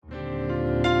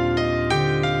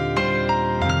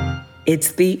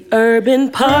It's the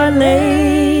Urban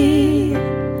Parlay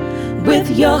with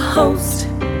your host,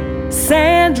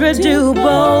 Sandra DuBose.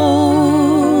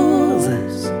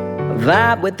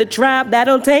 Vibe with the tribe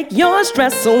that'll take your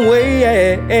stress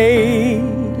away.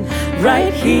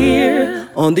 Right here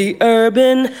on the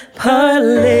Urban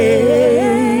Parlay.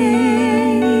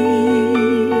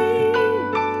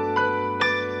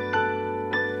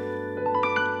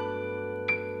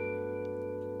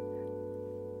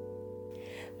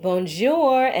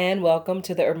 Bonjour and welcome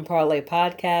to the Urban Parlay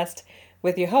podcast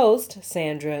with your host,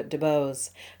 Sandra DuBose.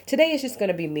 Today is just going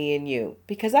to be me and you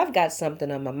because I've got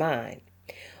something on my mind.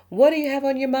 What do you have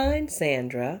on your mind,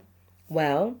 Sandra?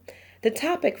 Well, the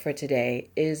topic for today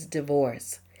is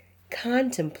divorce.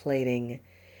 Contemplating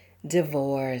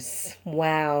divorce.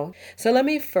 Wow. So let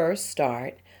me first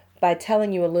start by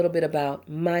telling you a little bit about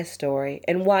my story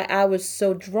and why I was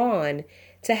so drawn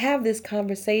to have this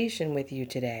conversation with you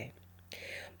today.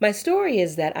 My story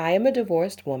is that I am a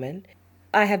divorced woman.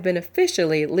 I have been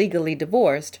officially legally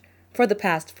divorced for the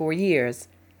past 4 years,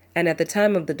 and at the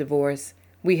time of the divorce,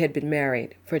 we had been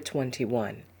married for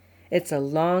 21. It's a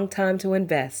long time to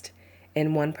invest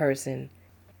in one person.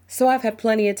 So I've had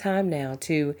plenty of time now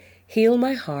to heal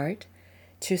my heart,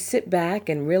 to sit back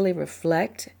and really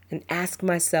reflect and ask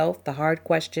myself the hard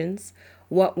questions.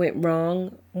 What went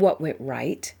wrong? What went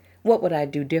right? What would I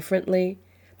do differently?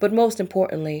 But most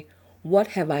importantly, what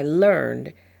have I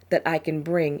learned that I can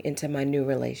bring into my new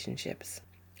relationships?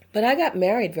 But I got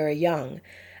married very young.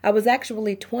 I was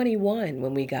actually 21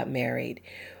 when we got married,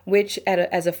 which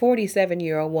as a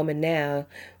 47-year-old woman now,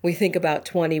 we think about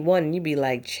 21 and you'd be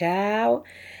like, child,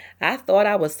 I thought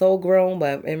I was so grown,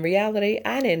 but in reality,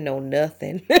 I didn't know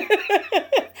nothing.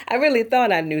 I really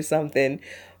thought I knew something,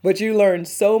 but you learned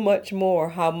so much more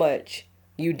how much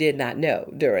you did not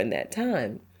know during that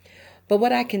time. But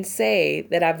what I can say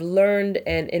that I've learned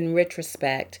and in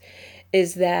retrospect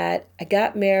is that I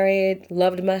got married,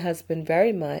 loved my husband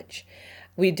very much.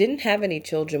 We didn't have any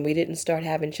children. We didn't start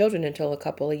having children until a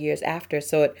couple of years after.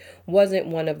 So it wasn't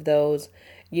one of those,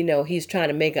 he's trying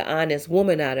to make an honest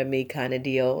woman out of me kind of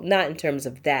deal. Not in terms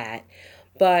of that.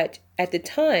 But at the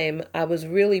time, I was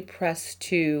really pressed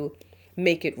to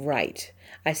make it right.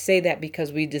 I say that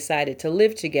because we decided to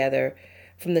live together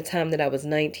from the time that I was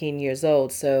 19 years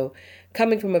old. So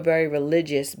coming from a very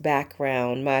religious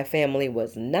background, my family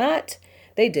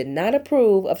they did not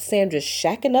approve of Sandra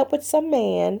shacking up with some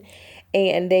man.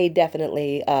 And they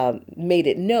definitely made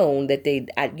it known that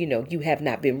you have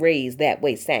not been raised that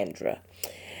way, Sandra.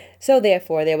 So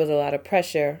therefore, there was a lot of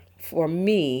pressure for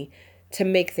me to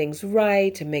make things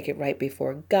right, to make it right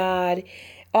before God,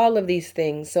 all of these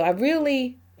things. So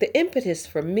the impetus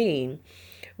for me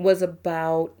was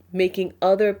about making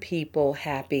other people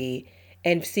happy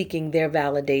and seeking their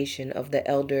validation of the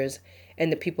elders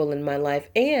and the people in my life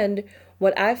and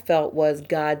what I felt was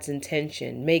God's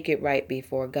intention, make it right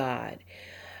before God.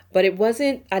 But I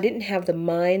didn't have the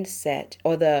mindset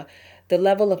or the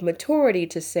level of maturity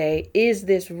to say, is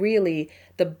this really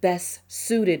the best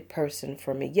suited person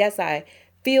for me? Yes, I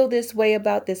feel this way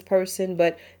about this person,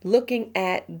 but looking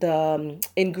at the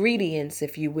ingredients,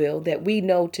 if you will, that we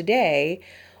know today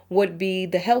would be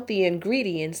the healthy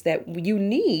ingredients that you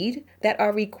need that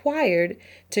are required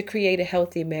to create a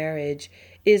healthy marriage.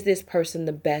 Is this person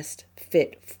the best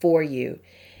fit for you?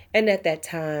 And at that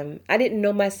time, I didn't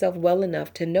know myself well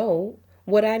enough to know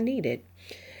what I needed.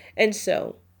 And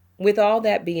so, with all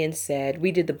that being said,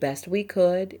 we did the best we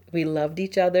could. We loved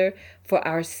each other for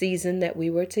our season that we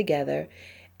were together.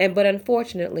 But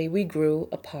unfortunately, we grew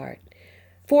apart.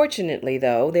 Fortunately,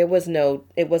 though, it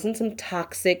wasn't some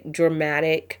toxic,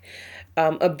 dramatic,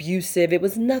 abusive. It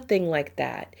was nothing like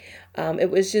that. It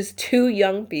was just two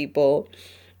young people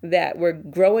that were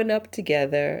growing up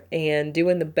together and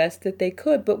doing the best that they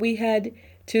could. But we had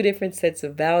two different sets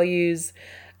of values,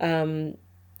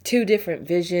 two different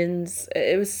visions.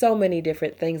 It was so many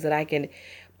different things that I can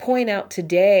point out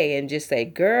today and just say,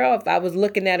 girl, if I was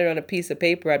looking at it on a piece of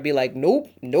paper, I'd be like, nope,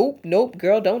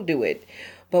 girl, don't do it.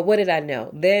 But what did I know?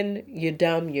 Then you're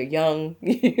dumb, you're young,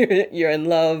 you're in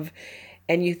love,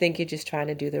 and you think you're just trying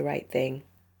to do the right thing.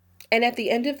 And at the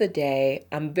end of the day,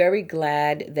 I'm very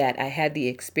glad that I had the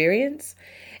experience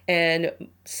and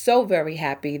so very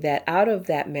happy that out of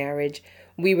that marriage,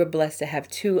 we were blessed to have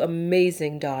two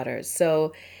amazing daughters.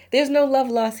 So there's no love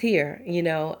lost here.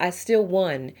 I still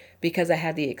won because I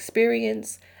had the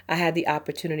experience, I had the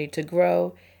opportunity to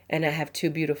grow, and I have two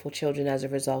beautiful children as a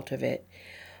result of it.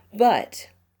 But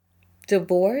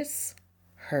divorce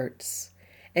hurts.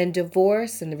 And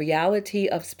divorce and the reality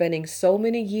of spending so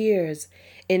many years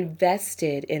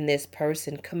invested in this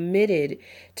person, committed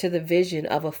to the vision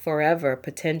of a forever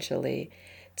potentially,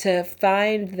 to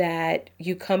find that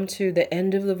you come to the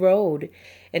end of the road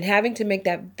and having to make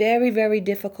that very, very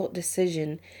difficult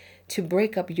decision to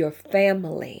break up your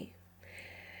family.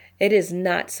 It is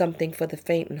not something for the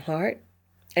faint in heart.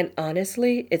 And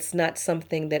honestly, it's not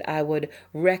something that I would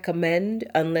recommend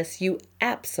unless you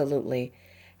absolutely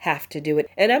have to do it.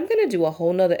 And I'm going to do a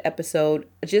whole nother episode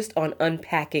just on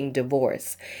unpacking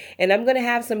divorce. And I'm going to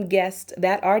have some guests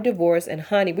that are divorced. And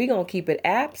honey, we're going to keep it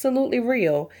absolutely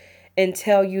real and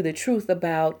tell you the truth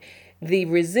about the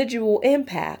residual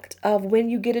impact of when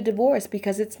you get a divorce,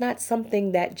 because it's not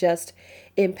something that just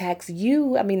impacts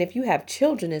you. I mean, if you have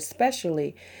children,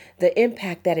 especially the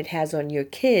impact that it has on your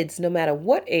kids, no matter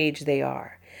what age they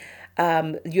are,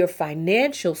 your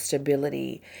financial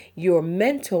stability, your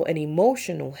mental and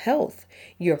emotional health,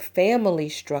 your family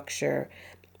structure.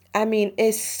 I mean,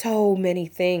 it's so many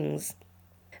things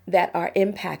that are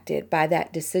impacted by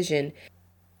that decision.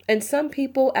 And some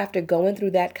people, after going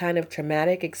through that kind of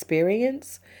traumatic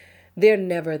experience, they're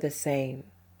never the same.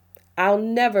 I'll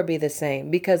never be the same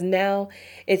because now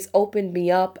it's opened me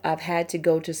up. I've had to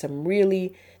go to some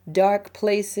really dark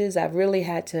places. I've really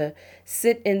had to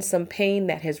sit in some pain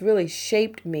that has really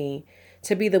shaped me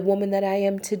to be the woman that I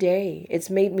am today. It's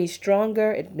made me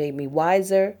stronger. It made me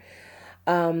wiser.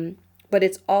 But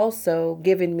it's also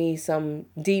given me some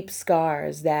deep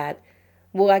scars that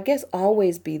will, I guess,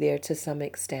 always be there to some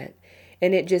extent.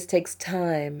 And it just takes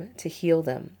time to heal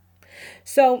them.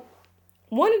 So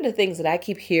one of the things that I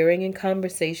keep hearing in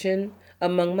conversation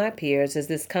among my peers is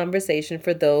this conversation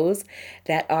for those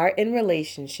that are in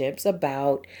relationships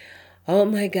about, oh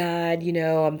my God,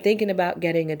 I'm thinking about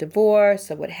getting a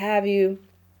divorce or what have you.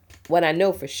 What I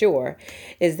know for sure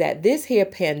is that this here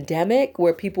pandemic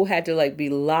where people had to be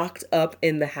locked up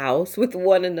in the house with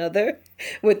one another,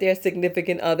 with their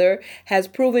significant other, has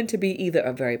proven to be either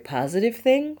a very positive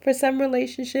thing for some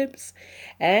relationships,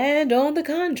 and on the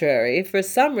contrary, for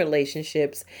some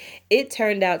relationships, it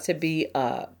turned out to be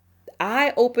a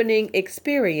eye-opening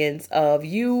experience of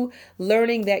you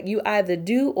learning that you either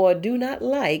do or do not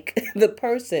like the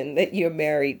person that you're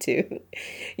married to.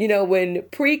 When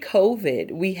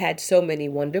pre-COVID, we had so many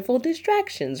wonderful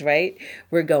distractions, right?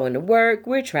 We're going to work,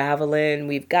 we're traveling,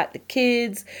 we've got the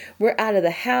kids, we're out of the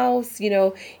house.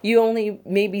 You only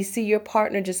maybe see your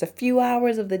partner just a few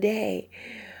hours of the day.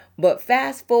 But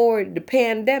fast forward the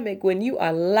pandemic, when you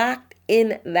are locked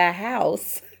in the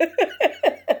house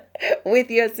with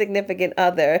your significant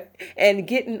other and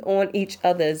getting on each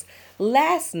other's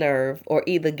last nerve, or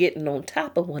either getting on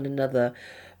top of one another,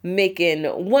 making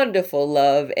wonderful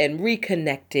love and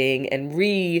reconnecting and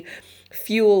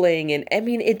refueling. And I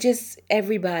mean, it just,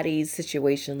 everybody's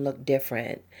situation looked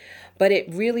different, but it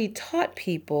really taught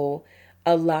people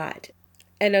a lot.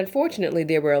 And unfortunately,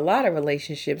 there were a lot of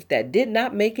relationships that did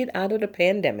not make it out of the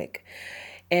pandemic,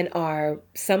 and are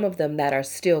some of them that are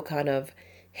still kind of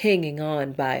hanging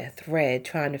on by a thread,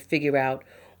 trying to figure out,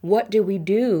 what do we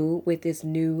do with this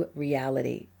new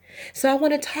reality? So I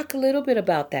want to talk a little bit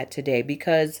about that today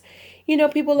because,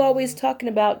 people are always talking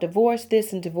about divorce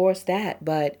this and divorce that,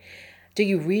 but do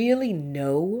you really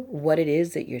know what it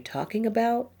is that you're talking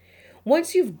about?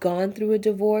 Once you've gone through a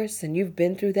divorce and you've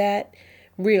been through that,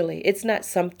 really, it's not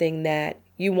something that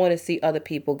you want to see other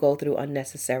people go through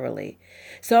unnecessarily.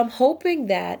 So I'm hoping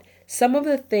that some of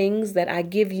the things that I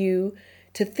give you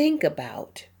to think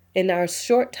about in our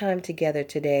short time together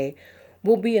today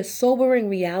will be a sobering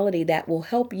reality that will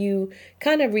help you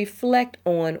kind of reflect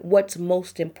on what's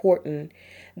most important,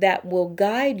 that will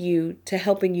guide you to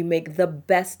helping you make the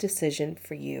best decision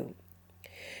for you.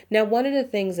 Now, one of the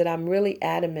things that I'm really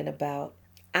adamant about,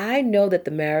 I know that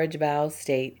the marriage vows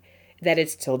state that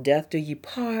it's till death do you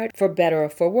part, for better or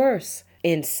for worse,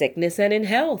 in sickness and in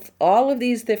health, all of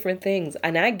these different things.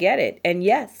 And I get it. And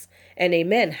yes, and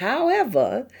amen.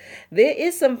 However, there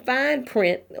is some fine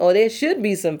print, or there should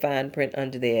be some fine print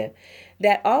under there,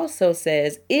 that also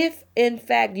says, if in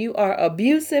fact you are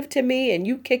abusive to me and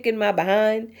you kicking my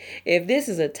behind, if this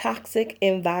is a toxic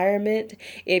environment,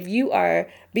 if you are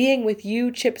being with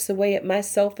you chips away at my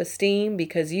self-esteem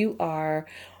because you are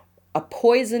a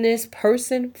poisonous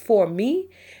person for me,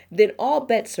 then all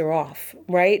bets are off,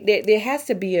 right? There has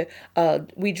to be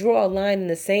we draw a line in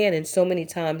the sand, and so many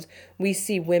times we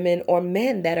see women or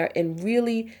men that are in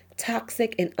really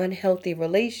toxic and unhealthy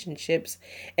relationships,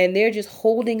 and they're just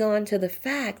holding on to the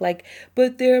fact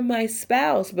but they're my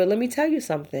spouse. But let me tell you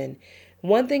something.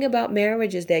 One thing about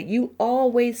marriage is that you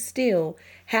always still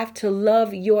have to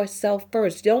love yourself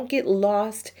first. Don't get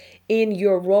lost in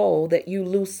your role that you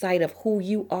lose sight of who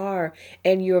you are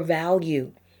and your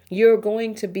value. You're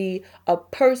going to be a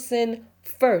person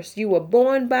first. You were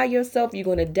born by yourself. You're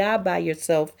going to die by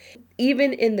yourself.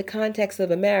 Even in the context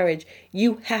of a marriage,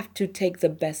 you have to take the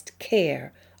best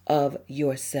care of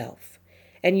yourself.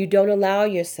 And you don't allow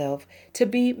yourself to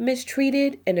be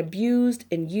mistreated and abused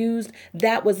and used.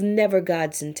 That was never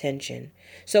God's intention.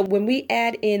 So when we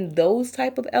add in those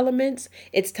type of elements,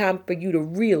 it's time for you to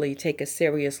really take a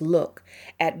serious look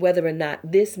at whether or not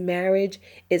this marriage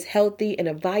is healthy and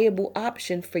a viable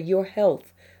option for your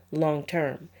health long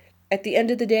term. At the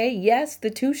end of the day, yes, the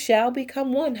two shall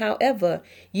become one. However,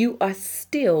 you are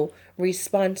still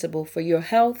responsible for your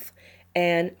health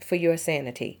and for your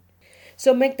sanity.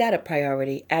 So make that a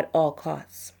priority at all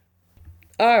costs.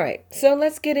 All right, so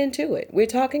let's get into it. We're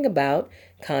talking about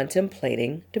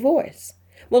contemplating divorce.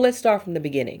 Well, let's start from the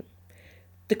beginning.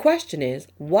 The question is,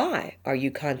 why are you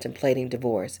contemplating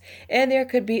divorce? And there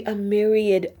could be a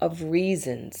myriad of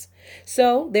reasons.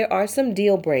 So there are some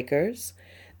deal breakers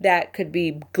that could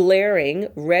be glaring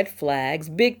red flags,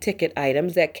 big ticket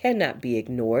items that cannot be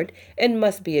ignored and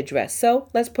must be addressed. So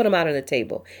let's put them out on the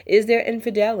table. Is there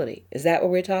infidelity? Is that what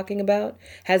we're talking about?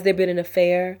 Has there been an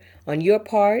affair on your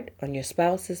part, on your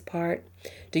spouse's part?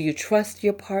 Do you trust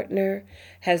your partner?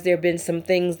 Has there been some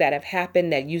things that have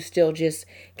happened that you still just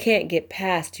can't get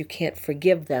past? You can't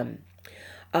forgive them?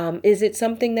 Is it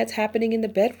something that's happening in the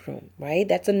bedroom, right?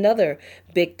 That's another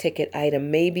big ticket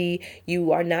item. Maybe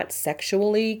you are not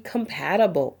sexually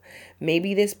compatible.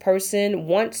 Maybe this person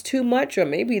wants too much, or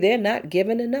maybe they're not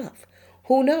giving enough.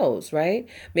 Who knows, right?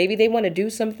 Maybe they want to do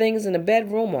some things in the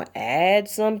bedroom or add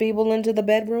some people into the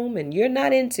bedroom and you're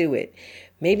not into it.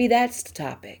 Maybe that's the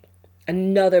topic.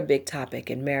 Another big topic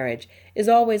in marriage is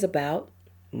always about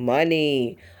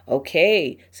money.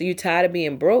 Okay, so you tired of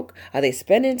being broke? Are they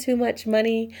spending too much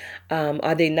money?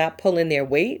 Are they not pulling their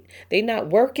weight? They not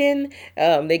working?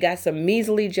 They got some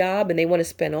measly job and they want to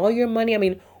spend all your money. I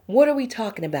mean, what are we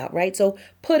talking about, right? So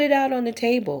put it out on the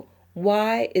table.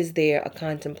 Why is there a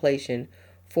contemplation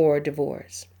for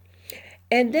divorce?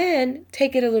 And then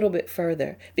take it a little bit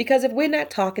further. Because if we're not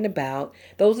talking about,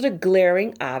 those are the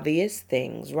glaring, obvious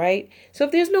things, right? So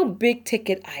if there's no big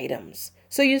ticket items,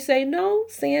 so you say, no,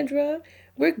 Sandra,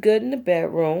 we're good in the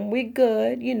bedroom. We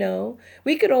good,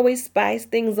 We could always spice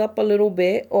things up a little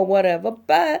bit or whatever.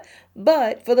 But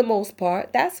for the most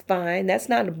part, that's fine. That's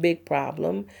not a big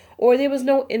problem. Or there was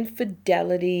no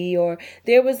infidelity or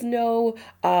there was no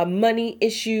money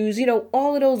issues.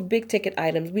 All of those big ticket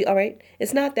items. All right,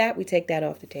 it's not that. We take that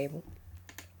off the table.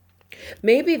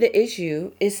 Maybe the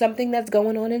issue is something that's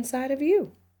going on inside of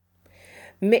you.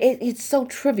 It's so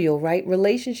trivial, right?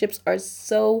 Relationships are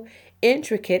so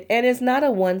intricate and it's not a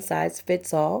one size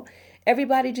fits all.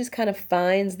 Everybody just kind of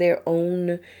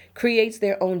creates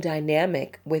their own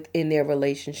dynamic within their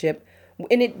relationship,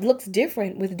 and it looks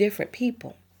different with different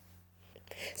people.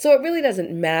 So it really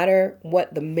doesn't matter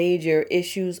what the major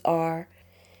issues are.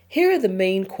 Here are the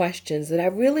main questions that I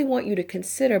really want you to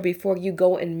consider before you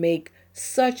go and make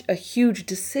such a huge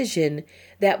decision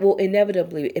that will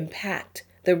inevitably impact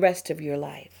the rest of your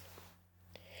life.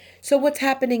 So what's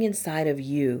happening inside of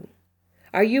you?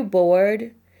 Are you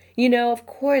bored? Of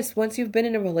course, once you've been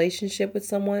in a relationship with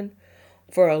someone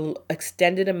for an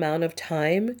extended amount of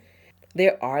time,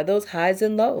 there are those highs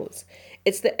and lows.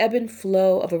 It's the ebb and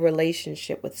flow of a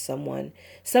relationship with someone.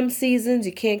 Some seasons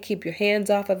you can't keep your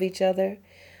hands off of each other.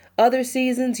 Other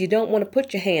seasons you don't want to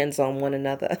put your hands on one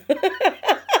another.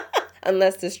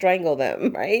 Unless to strangle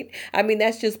them, right? I mean,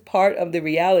 that's just part of the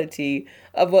reality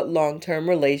of what long-term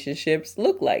relationships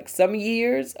look like. Some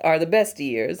years are the best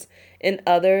years, and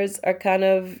others are kind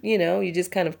of, you're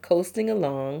just kind of coasting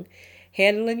along,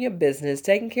 handling your business,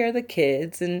 taking care of the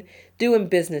kids, and doing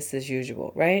business as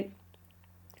usual, right?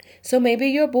 So maybe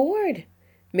you're bored.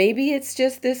 Maybe it's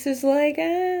just this is like,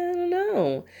 I don't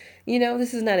know.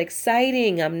 This is not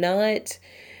exciting. I'm not...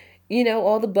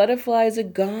 all the butterflies are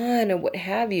gone or what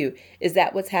have you. Is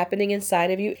that what's happening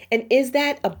inside of you? And is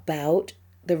that about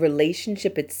the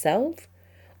relationship itself?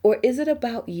 Or is it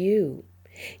about you?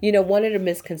 One of the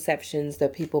misconceptions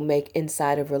that people make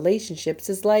inside of relationships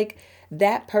is like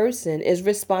that person is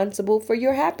responsible for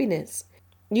your happiness.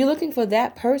 You're looking for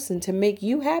that person to make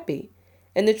you happy.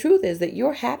 And the truth is that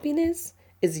your happiness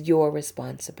is your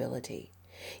responsibility.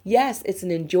 Yes, it's an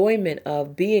enjoyment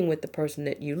of being with the person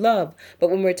that you love.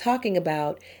 But when we're talking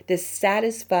about this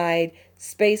satisfied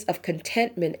space of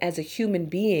contentment as a human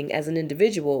being, as an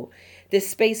individual, this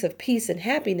space of peace and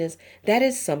happiness, that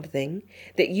is something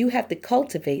that you have to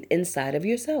cultivate inside of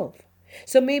yourself.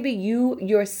 So maybe you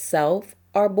yourself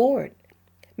are bored.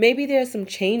 Maybe there are some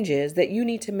changes that you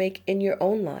need to make in your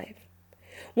own life.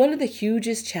 One of the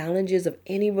hugest challenges of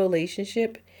any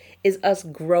relationship is us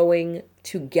growing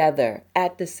together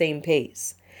at the same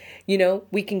pace.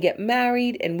 We can get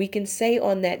married and we can say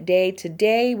on that day,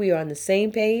 today we are on the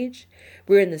same page,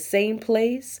 we're in the same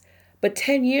place, but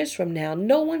 10 years from now,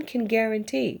 no one can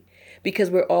guarantee because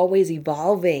we're always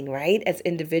evolving, right? As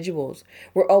individuals,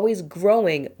 we're always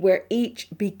growing. We're each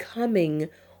becoming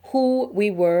who we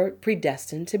were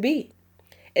predestined to be,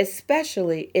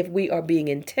 especially if we are being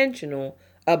intentional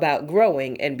about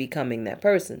growing and becoming that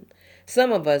person.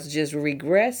 Some of us just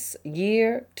regress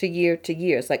year to year to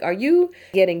year. It's like, are you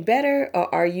getting better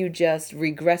or are you just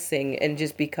regressing and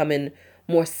just becoming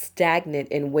more stagnant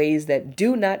in ways that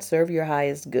do not serve your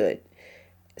highest good?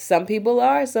 Some people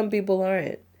are, some people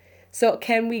aren't. So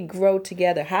can we grow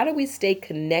together? How do we stay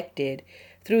connected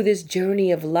through this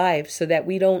journey of life so that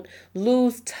we don't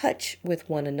lose touch with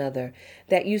one another,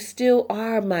 that you still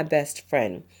are my best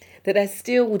friend, that I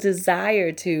still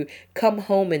desire to come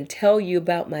home and tell you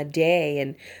about my day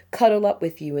and cuddle up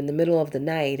with you in the middle of the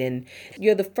night. And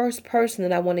you're the first person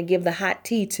that I want to give the hot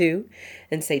tea to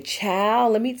and say,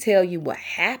 child, let me tell you what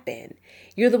happened.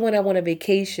 You're the one I want to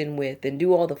vacation with and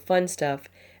do all the fun stuff,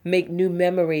 make new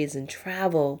memories and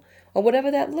travel, or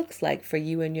whatever that looks like for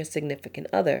you and your significant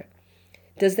other.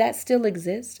 Does that still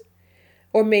exist?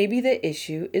 Or maybe the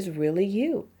issue is really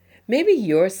you. Maybe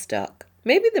you're stuck.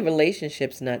 Maybe the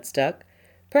relationship's not stuck.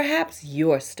 Perhaps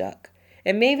you're stuck.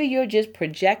 And maybe you're just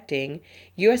projecting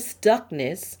your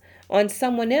stuckness on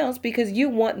someone else because you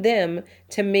want them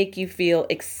to make you feel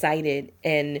excited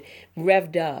and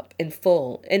revved up and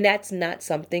full. And that's not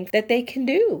something that they can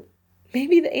do.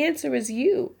 Maybe the answer is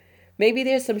you. Maybe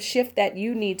there's some shift that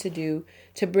you need to do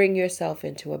to bring yourself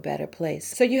into a better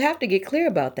place. So you have to get clear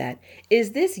about that.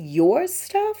 Is this your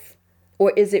stuff?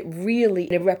 Or is it really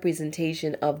a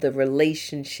representation of the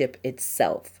relationship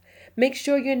itself? Make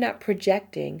sure you're not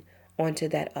projecting onto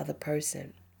that other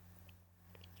person.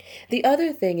 The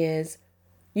other thing is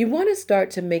you want to start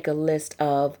to make a list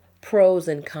of pros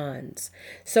and cons.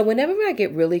 So whenever I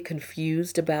get really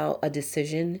confused about a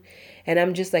decision and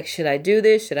I'm just like, should I do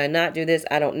this? Should I not do this?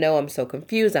 I don't know. I'm so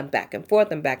confused. I'm back and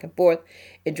forth.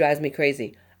 It drives me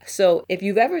crazy. So if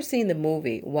you've ever seen the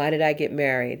movie, Why Did I Get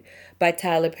Married? By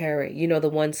Tyler Perry, the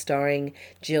one starring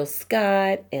Jill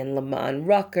Scott and Lamont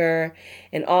Rucker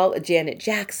and all Janet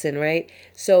Jackson, right?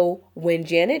 So when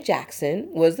Janet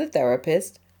Jackson was the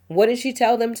therapist, what did she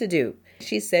tell them to do?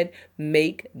 She said,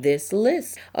 make this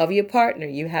list of your partner.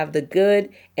 You have the good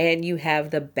and you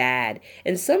have the bad.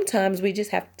 And sometimes we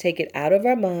just have to take it out of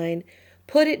our mind,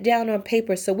 put it down on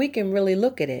paper so we can really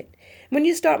look at it. When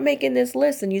you start making this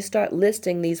list and you start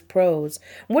listing these pros,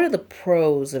 what are the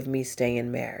pros of me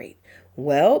staying married?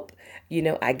 Well,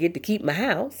 I get to keep my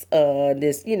house,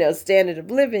 this, standard of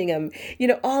living,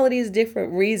 all of these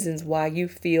different reasons why you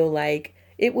feel like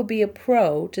it would be a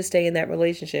pro to stay in that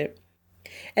relationship.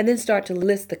 And then start to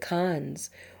list the cons.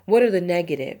 What are the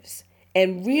negatives?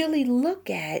 And really look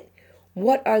at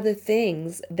what are the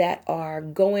things that are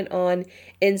going on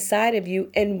inside of you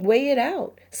and weigh it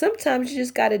out. Sometimes you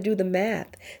just got to do the math.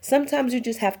 Sometimes you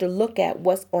just have to look at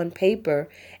what's on paper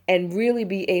and really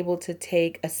be able to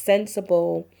take a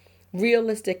sensible,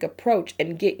 realistic approach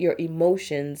and get your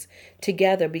emotions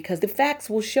together, because the facts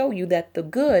will show you that the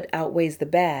good outweighs the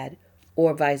bad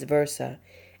or vice versa.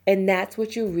 And that's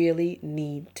what you really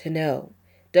need to know.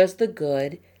 Does the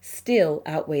good still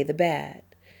outweigh the bad?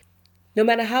 No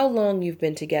matter how long you've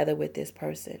been together with this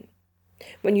person,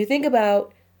 when you think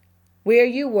about where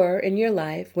you were in your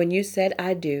life when you said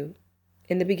I do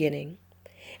in the beginning,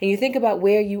 and you think about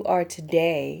where you are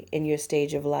today in your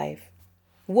stage of life,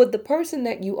 would the person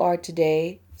that you are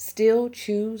today still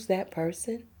choose that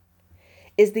person?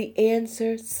 Is the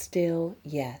answer still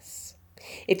yes?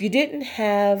 If you didn't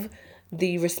have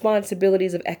the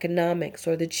responsibilities of economics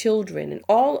or the children and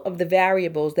all of the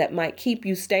variables that might keep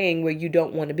you staying where you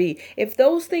don't want to be, if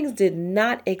those things did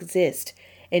not exist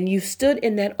and you stood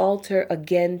in that altar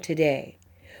again today,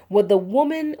 would the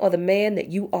woman or the man that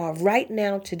you are right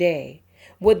now today,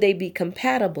 would they be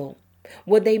compatible?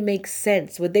 Would they make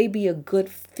sense? Would they be a good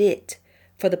fit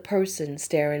for the person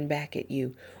staring back at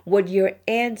you? Would your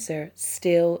answer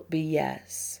still be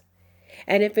yes?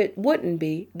 And if it wouldn't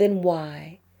be, then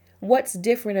why? What's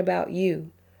different about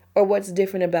you or what's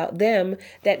different about them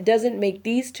that doesn't make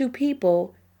these two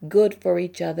people good for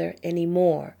each other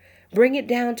anymore? Bring it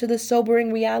down to the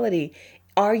sobering reality.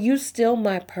 Are you still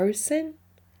my person?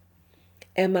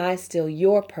 Am I still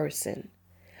your person?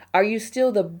 Are you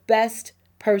still the best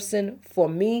person for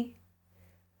me?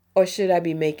 Or should I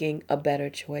be making a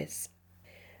better choice?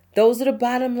 Those are the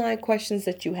bottom line questions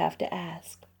that you have to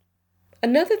ask.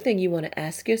 Another thing you want to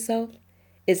ask yourself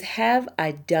is, have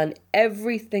I done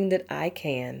everything that I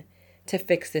can to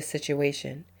fix this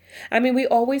situation? I mean, we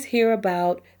always hear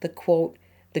about the quote,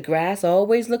 the grass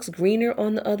always looks greener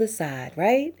on the other side,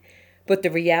 right? But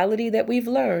the reality that we've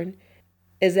learned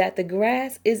is that the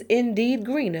grass is indeed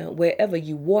greener wherever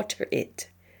you water it.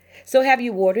 So have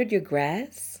you watered your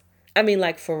grass? I mean,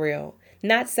 like for real,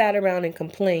 not sat around and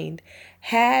complained.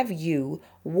 Have you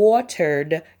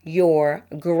watered your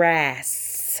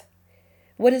grass?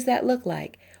 What does that look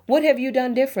like? What have you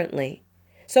done differently?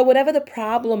 So whatever the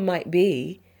problem might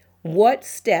be, what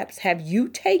steps have you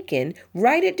taken?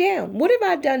 Write it down. What have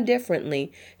I done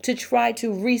differently to try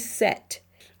to reset?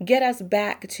 Get us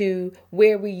back to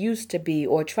where we used to be,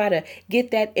 or try to get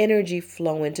that energy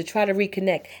flowing, to try to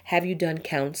reconnect. Have you done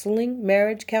counseling,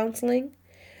 marriage counseling?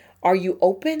 Are you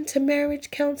open to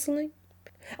marriage counseling?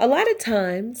 A lot of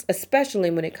times, especially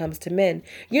when it comes to men,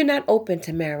 you're not open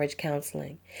to marriage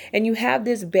counseling. And you have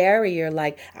this barrier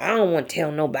like, I don't want to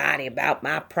tell nobody about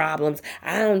my problems.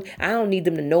 I don't need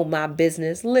them to know my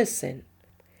business. Listen,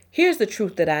 here's the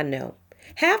truth that I know.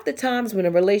 Half the times when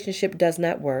a relationship does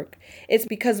not work, it's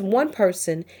because one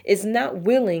person is not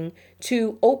willing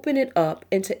to open it up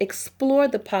and to explore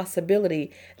the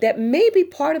possibility that maybe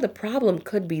part of the problem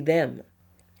could be them.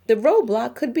 The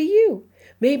roadblock could be you.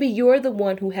 Maybe you're the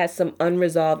one who has some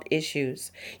unresolved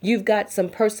issues. You've got some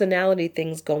personality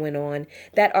things going on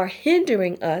that are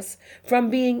hindering us from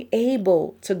being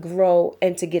able to grow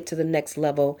and to get to the next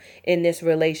level in this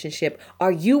relationship.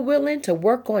 Are you willing to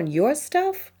work on your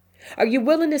stuff? Are you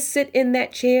willing to sit in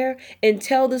that chair and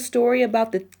tell the story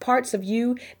about the parts of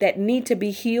you that need to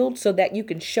be healed so that you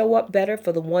can show up better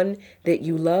for the one that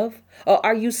you love? Or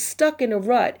are you stuck in a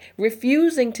rut,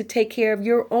 refusing to take care of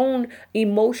your own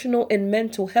emotional and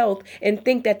mental health and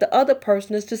think that the other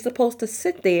person is just supposed to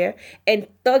sit there and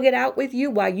thug it out with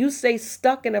you while you stay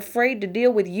stuck and afraid to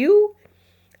deal with you?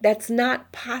 That's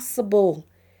not possible.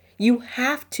 You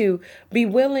have to be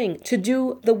willing to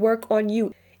do the work on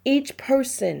you. Each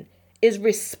person is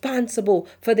responsible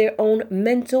for their own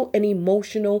mental and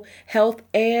emotional health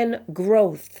and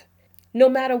growth, no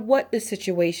matter what the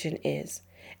situation is.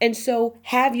 And so,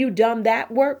 have you done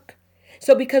that work?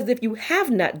 So, because if you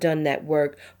have not done that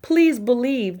work, please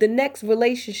believe the next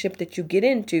relationship that you get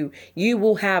into, you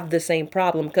will have the same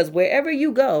problem, because wherever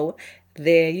you go,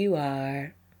 there you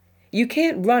are. You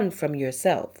can't run from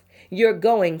yourself. You're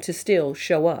going to still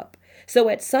show up. So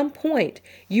at some point,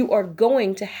 you are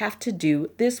going to have to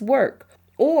do this work,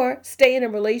 or stay in a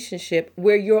relationship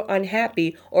where you're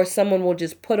unhappy, or someone will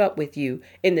just put up with you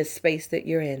in the space that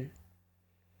you're in.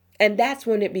 And that's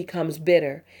when it becomes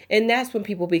bitter. And that's when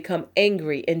people become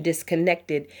angry and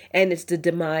disconnected. And it's the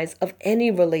demise of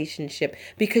any relationship,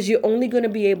 because you're only going to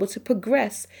be able to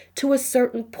progress to a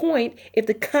certain point if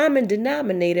the common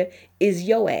denominator is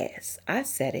your ass. I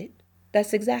said it.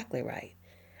 That's exactly right.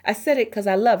 I said it because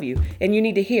I love you, and you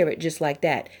need to hear it just like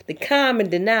that. The common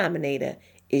denominator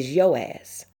is your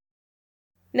ass.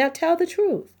 Now tell the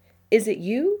truth. Is it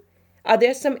you? Are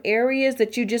there some areas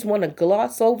that you just want to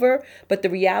gloss over, but the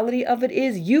reality of it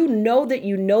is you know that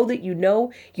you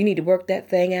need to work that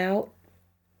thing out?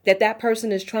 That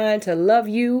person is trying to love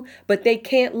you, but they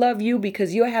can't love you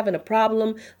because you're having a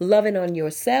problem loving on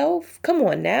yourself? Come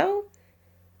on now.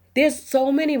 There's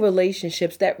so many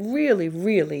relationships that really,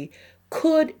 really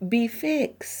could be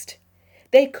fixed.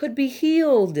 They could be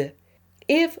healed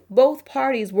if both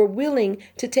parties were willing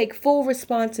to take full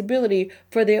responsibility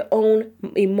for their own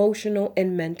emotional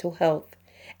and mental health,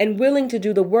 and willing to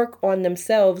do the work on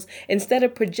themselves instead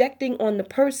of projecting on the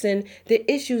person the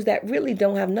issues that really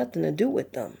don't have nothing to do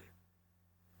with them.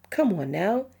 Come on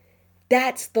now.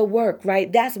 That's the work,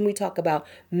 right? That's when we talk about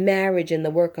marriage and the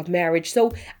work of marriage.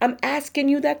 So I'm asking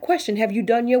you that question. Have you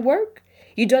done your work?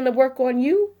 You done the work on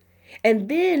you? And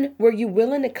then were you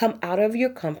willing to come out of your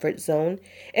comfort zone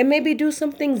and maybe do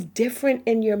some things different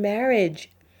in your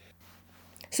marriage?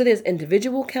 So there's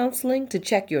individual counseling to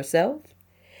check yourself.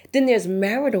 Then there's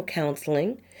marital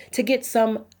counseling to get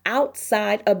some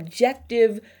outside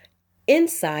objective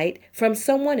insight from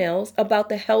someone else about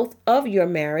the health of your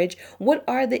marriage. What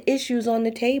are the issues on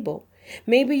the table?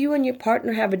 Maybe you and your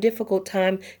partner have a difficult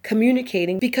time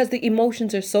communicating because the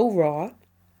emotions are so raw.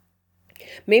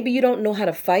 Maybe you don't know how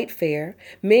to fight fair.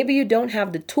 Maybe you don't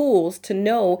have the tools to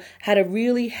know how to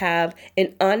really have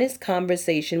an honest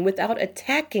conversation without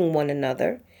attacking one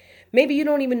another. Maybe you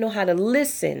don't even know how to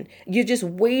listen. You're just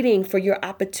waiting for your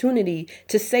opportunity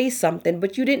to say something,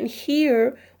 but you didn't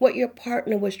hear what your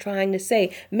partner was trying to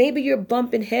say. Maybe you're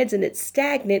bumping heads and it's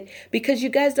stagnant because you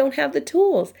guys don't have the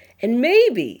tools. And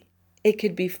maybe it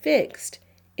could be fixed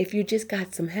if you just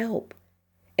got some help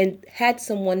and had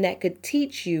someone that could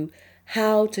teach you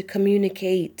how to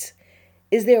communicate?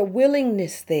 Is there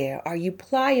willingness there? Are you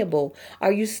pliable?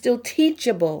 Are you still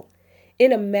teachable?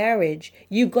 In a marriage,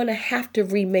 you're going to have to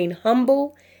remain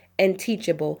humble and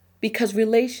teachable because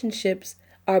relationships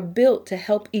are built to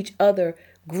help each other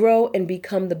grow and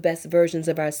become the best versions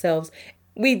of ourselves.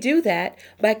 We do that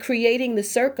by creating the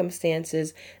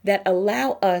circumstances that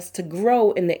allow us to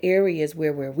grow in the areas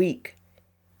where we're weak.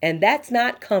 And that's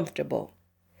not comfortable.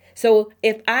 So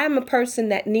if I'm a person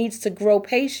that needs to grow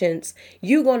patience,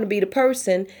 you're going to be the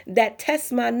person that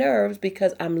tests my nerves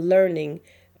because I'm learning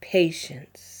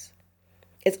patience.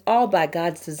 It's all by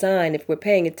God's design if we're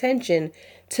paying attention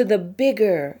to the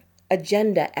bigger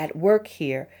agenda at work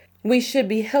here. We should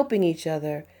be helping each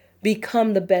other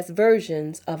become the best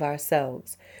versions of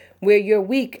ourselves. Where you're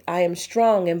weak, I am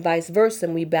strong, and vice versa,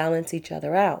 and we balance each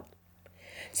other out.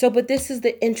 But this is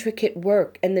the intricate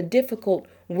work and the difficult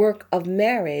work of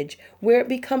marriage where it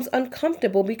becomes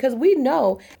uncomfortable because we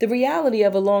know the reality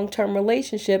of a long-term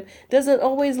relationship doesn't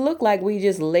always look like we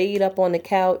just laid up on the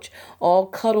couch, all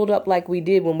cuddled up like we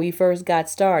did when we first got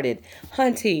started.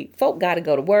 Hunty, folk got to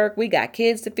go to work, we got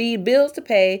kids to feed, bills to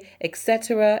pay,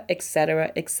 etc.,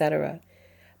 etc., etc.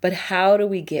 But how do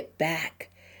we get back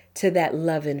to that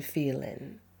love and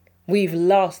feeling? We've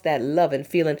lost that love and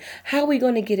feeling. How are we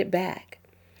going to get it back?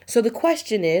 So the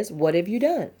question is, what have you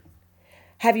done?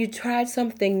 Have you tried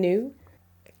something new?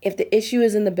 If the issue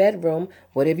is in the bedroom,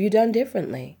 what have you done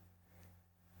differently?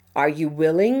 Are you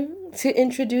willing to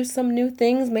introduce some new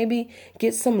things? Maybe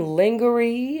get some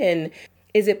lingerie? And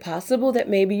is it possible that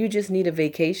maybe you just need a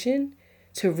vacation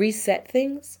to reset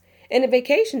things? And a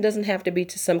vacation doesn't have to be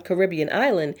to some Caribbean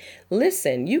island.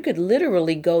 Listen, you could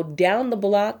literally go down the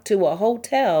block to a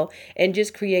hotel and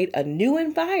just create a new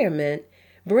environment.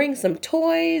 Bring some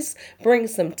toys, bring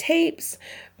some tapes,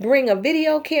 bring a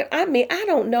video camera. I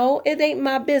don't know. It ain't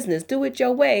my business. Do it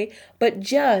your way, but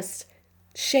just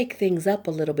shake things up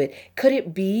a little bit. Could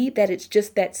it be that it's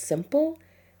just that simple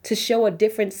to show a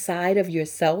different side of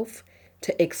yourself,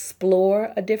 to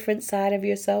explore a different side of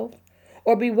yourself,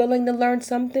 or be willing to learn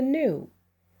something new?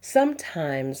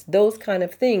 Sometimes those kind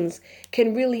of things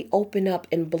can really open up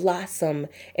and blossom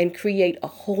and create a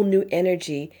whole new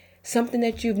energy, something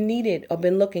that you've needed or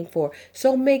been looking for.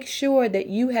 So make sure that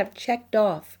you have checked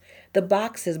off the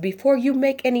boxes before you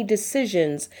make any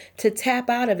decisions to tap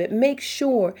out of it. Make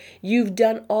sure you've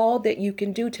done all that you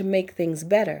can do to make things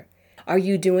better. Are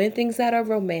you doing things that are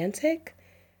romantic?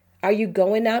 Are you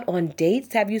going out on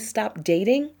dates? Have you stopped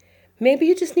dating? Maybe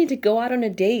you just need to go out on a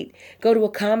date, go to a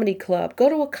comedy club, go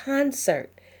to a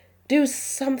concert. Do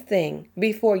something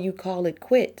before you call it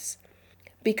quits.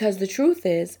 Because the truth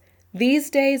is, these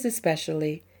days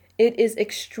especially, it is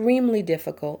extremely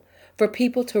difficult for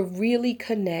people to really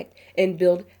connect and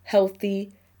build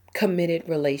healthy, committed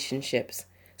relationships.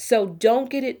 So don't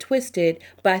get it twisted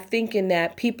by thinking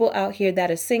that people out here that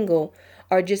are single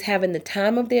are just having the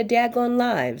time of their daggone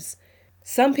lives.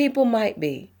 Some people might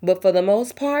be, but for the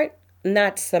most part,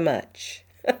 not so much.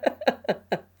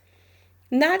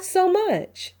 Not so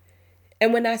much.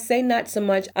 And when I say not so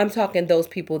much, I'm talking those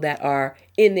people that are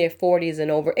in their 40s and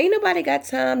over. Ain't nobody got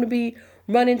time to be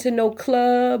running to no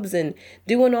clubs and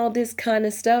doing all this kind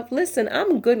of stuff. Listen,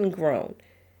 I'm good and grown.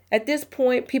 At this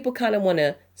point, people kind of want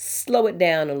to slow it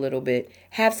down a little bit,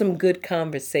 have some good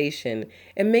conversation,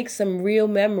 and make some real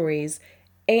memories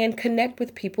and connect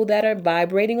with people that are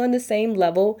vibrating on the same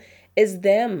level as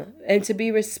them, and to be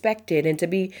respected and to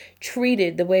be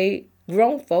treated the way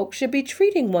grown folk should be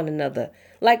treating one another.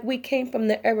 Like we came from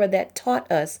the era that taught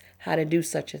us how to do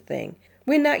such a thing.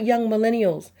 We're not young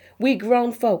millennials. We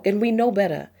grown folk and we know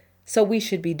better. So we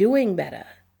should be doing better.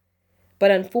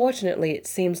 But unfortunately, it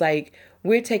seems like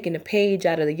we're taking a page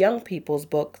out of the young people's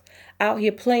book, out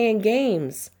here playing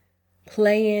games,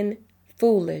 playing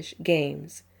foolish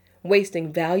games,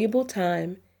 wasting valuable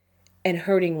time and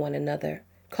hurting one another,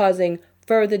 causing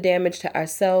further damage to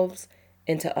ourselves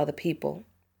and to other people.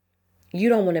 You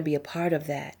don't want to be a part of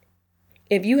that.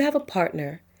 If you have a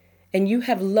partner and you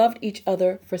have loved each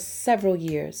other for several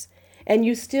years and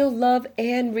you still love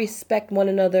and respect one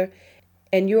another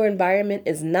and your environment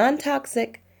is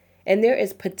non-toxic and there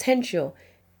is potential,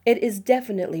 it is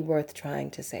definitely worth trying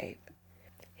to save.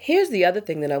 Here's the other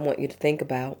thing that I want you to think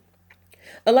about.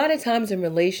 A lot of times in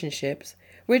relationships,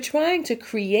 we're trying to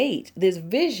create this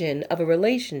vision of a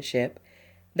relationship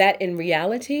that in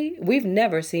reality, we've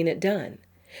never seen it done.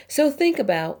 So think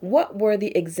about what were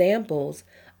the examples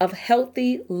of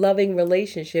healthy, loving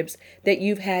relationships that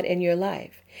you've had in your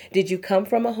life. Did you come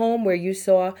from a home where you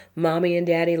saw mommy and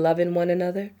daddy loving one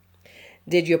another?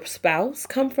 Did your spouse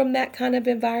come from that kind of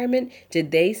environment?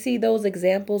 Did they see those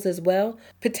examples as well?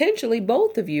 Potentially,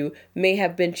 both of you may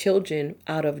have been children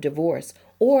out of divorce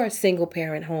or single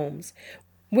parent homes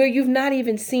where you've not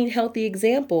even seen healthy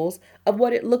examples of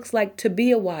what it looks like to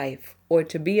be a wife or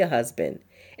to be a husband.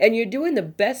 And you're doing the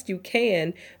best you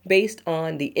can based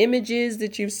on the images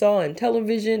that you saw on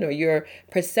television or your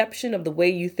perception of the way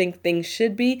you think things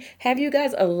should be. Have you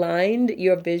guys aligned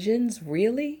your visions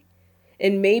really?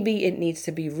 And maybe it needs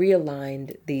to be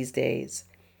realigned these days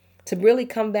to really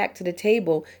come back to the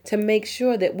table to make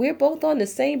sure that we're both on the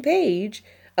same page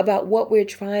about what we're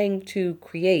trying to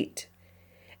create.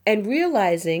 And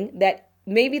realizing that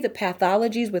maybe the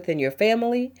pathologies within your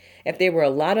family, if there were a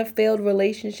lot of failed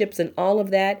relationships and all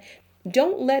of that,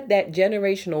 don't let that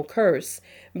generational curse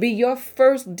be your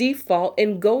first default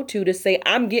and go-to to say,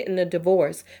 I'm getting a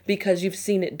divorce because you've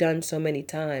seen it done so many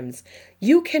times.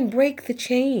 You can break the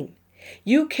chain.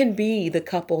 You can be the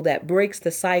couple that breaks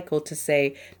the cycle to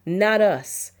say, not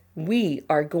us. We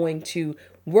are going to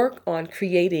work on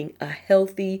creating a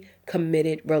healthy,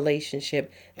 committed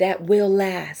relationship that will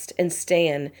last and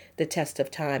stand the test of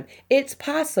time. It's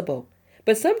possible.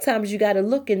 But sometimes you got to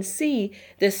look and see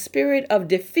the spirit of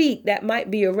defeat that might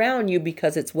be around you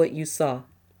because it's what you saw.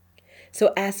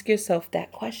 So ask yourself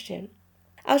that question.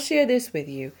 I'll share this with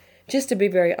you, just to be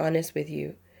very honest with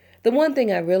you. The one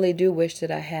thing I really do wish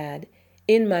that I had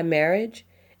in my marriage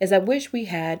is I wish we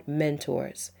had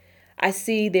mentors. I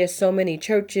see there's so many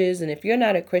churches, and if you're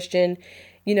not a Christian,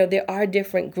 there are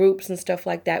different groups and stuff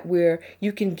like that where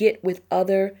you can get with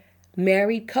other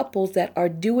married couples that are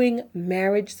doing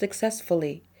marriage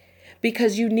successfully.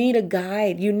 Because you need a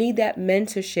guide, you need that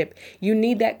mentorship, you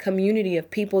need that community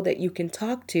of people that you can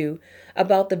talk to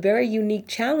about the very unique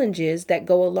challenges that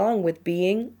go along with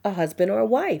being a husband or a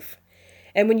wife.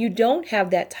 And when you don't have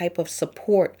that type of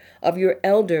support of your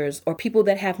elders or people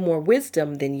that have more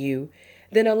wisdom than you,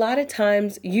 then a lot of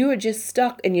times you are just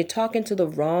stuck and you're talking to the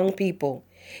wrong people.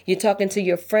 You're talking to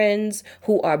your friends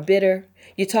who are bitter.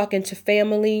 You're talking to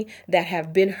family that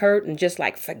have been hurt and just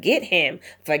like, forget him,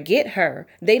 forget her.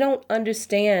 They don't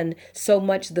understand so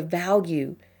much the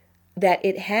value that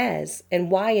it has and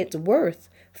why it's worth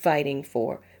fighting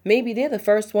for. Maybe they're the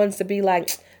first ones to be like,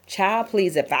 child,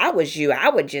 please, if I was you, I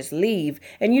would just leave.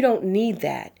 And you don't need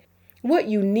that. What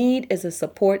you need is a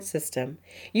support system.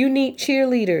 You need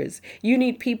cheerleaders. You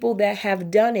need people that have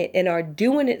done it and are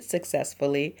doing it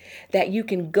successfully that you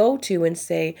can go to and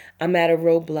say, I'm at a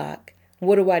roadblock.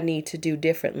 What do I need to do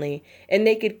differently? And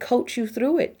they could coach you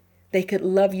through it. They could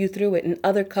love you through it. And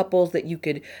other couples that you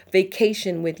could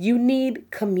vacation with. You need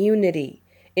community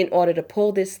in order to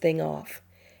pull this thing off.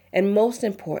 And most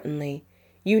importantly,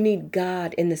 you need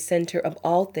God in the center of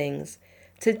all things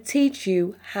to teach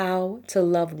you how to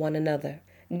love one another.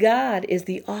 God is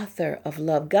the author of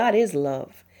love. God is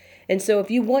love. And so if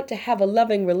you want to have a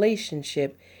loving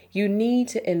relationship, you need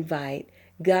to invite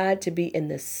God to be in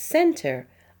the center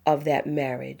of that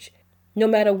marriage. No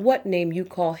matter what name you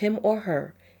call him or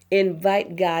her,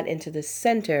 invite God into the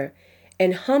center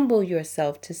and humble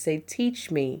yourself to say,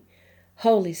 teach me,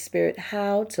 Holy Spirit,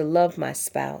 how to love my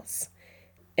spouse.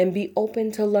 And be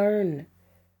open to learn.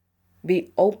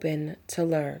 Be open to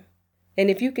learn. And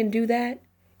if you can do that,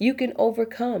 you can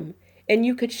overcome. And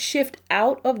you could shift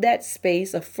out of that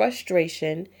space of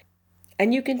frustration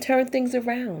and you can turn things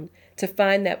around to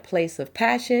find that place of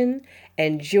passion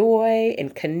and joy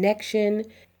and connection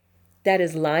that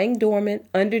is lying dormant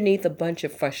underneath a bunch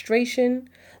of frustration,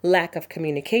 lack of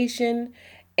communication,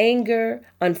 anger,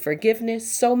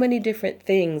 unforgiveness, so many different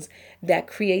things that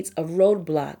creates a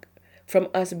roadblock from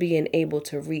us being able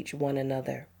to reach one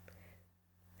another.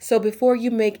 So before you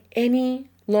make any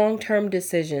long-term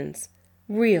decisions,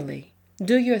 really,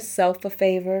 do yourself a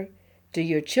favor, do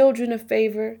your children a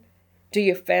favor, do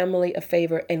your family a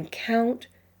favor, and count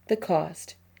the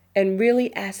cost. And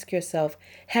really ask yourself,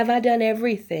 have I done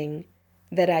everything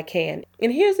that I can?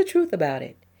 And here's the truth about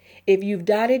it. If you've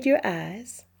dotted your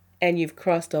I's and you've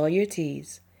crossed all your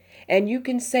T's, and you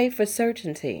can say for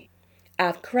certainty,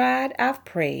 I've cried, I've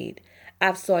prayed,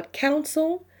 I've sought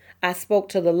counsel, I spoke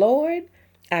to the Lord,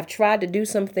 I've tried to do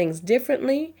some things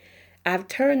differently. I've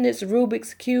turned this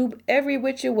Rubik's Cube every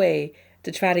which way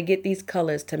to try to get these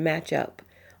colors to match up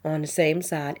on the same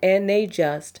side, and they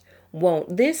just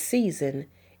won't. This season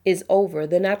is over.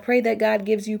 Then I pray that God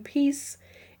gives you peace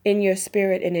in your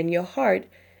spirit and in your heart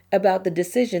about the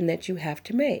decision that you have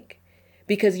to make,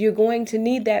 because you're going to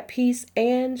need that peace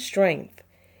and strength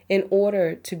in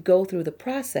order to go through the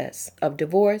process of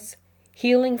divorce,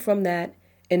 healing from that,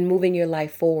 and moving your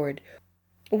life forward.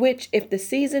 Which, if the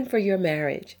season for your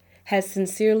marriage has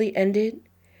sincerely ended,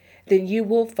 then you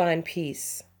will find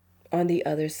peace on the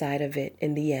other side of it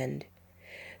in the end.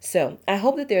 So I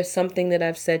hope that there's something that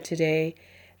I've said today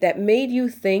that made you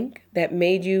think, that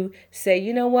made you say,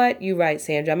 you know what, you're right,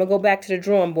 Sandra, I'm going to go back to the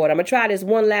drawing board. I'm going to try this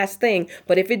one last thing.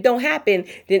 But if it don't happen,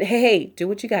 then hey, do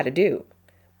what you got to do.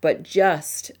 But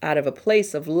just out of a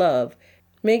place of love,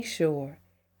 make sure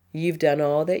you've done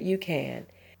all that you can.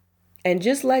 And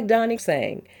just like Donnie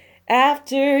sang,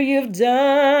 after you've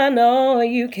done all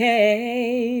you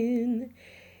can,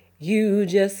 you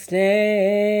just stand.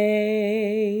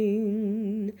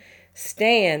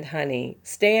 Stand, honey.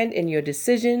 Stand in your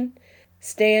decision.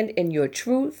 Stand in your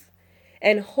truth.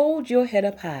 And hold your head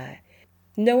up high,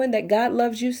 knowing that God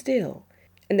loves you still.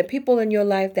 And the people in your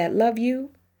life that love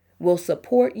you will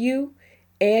support you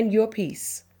and your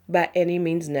peace by any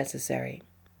means necessary.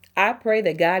 I pray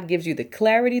that God gives you the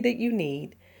clarity that you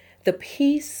need, the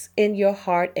peace in your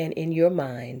heart and in your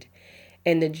mind,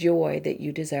 and the joy that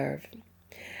you deserve.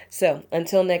 So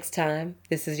until next time,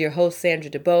 this is your host,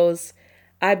 Sandra DeBose.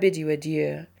 I bid you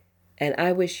adieu, and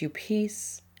I wish you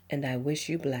peace, and I wish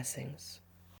you blessings.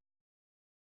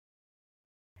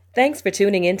 Thanks for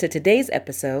tuning in to today's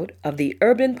episode of the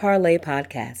Urban Parlay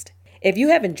Podcast. If you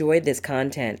have enjoyed this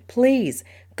content, please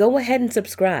go ahead and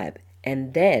subscribe,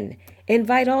 and then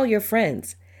invite all your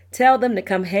friends. Tell them to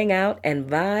come hang out and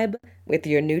vibe with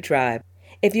your new tribe.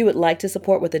 If you would like to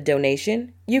support with a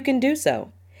donation, you can do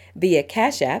so via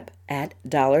Cash App at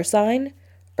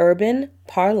 $Urban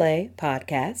Parlay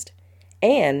Podcast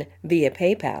and via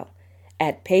PayPal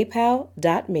at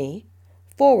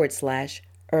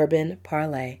paypal.me/Urban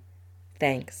Parlay.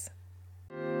 Thanks.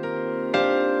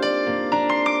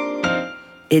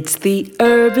 It's the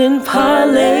Urban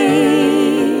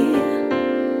Parlay.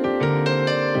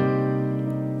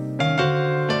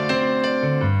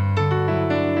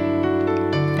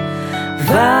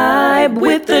 Vibe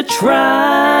with the tribe.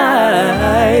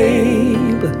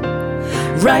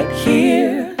 Right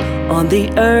here on the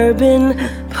Urban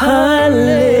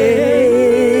Parlay.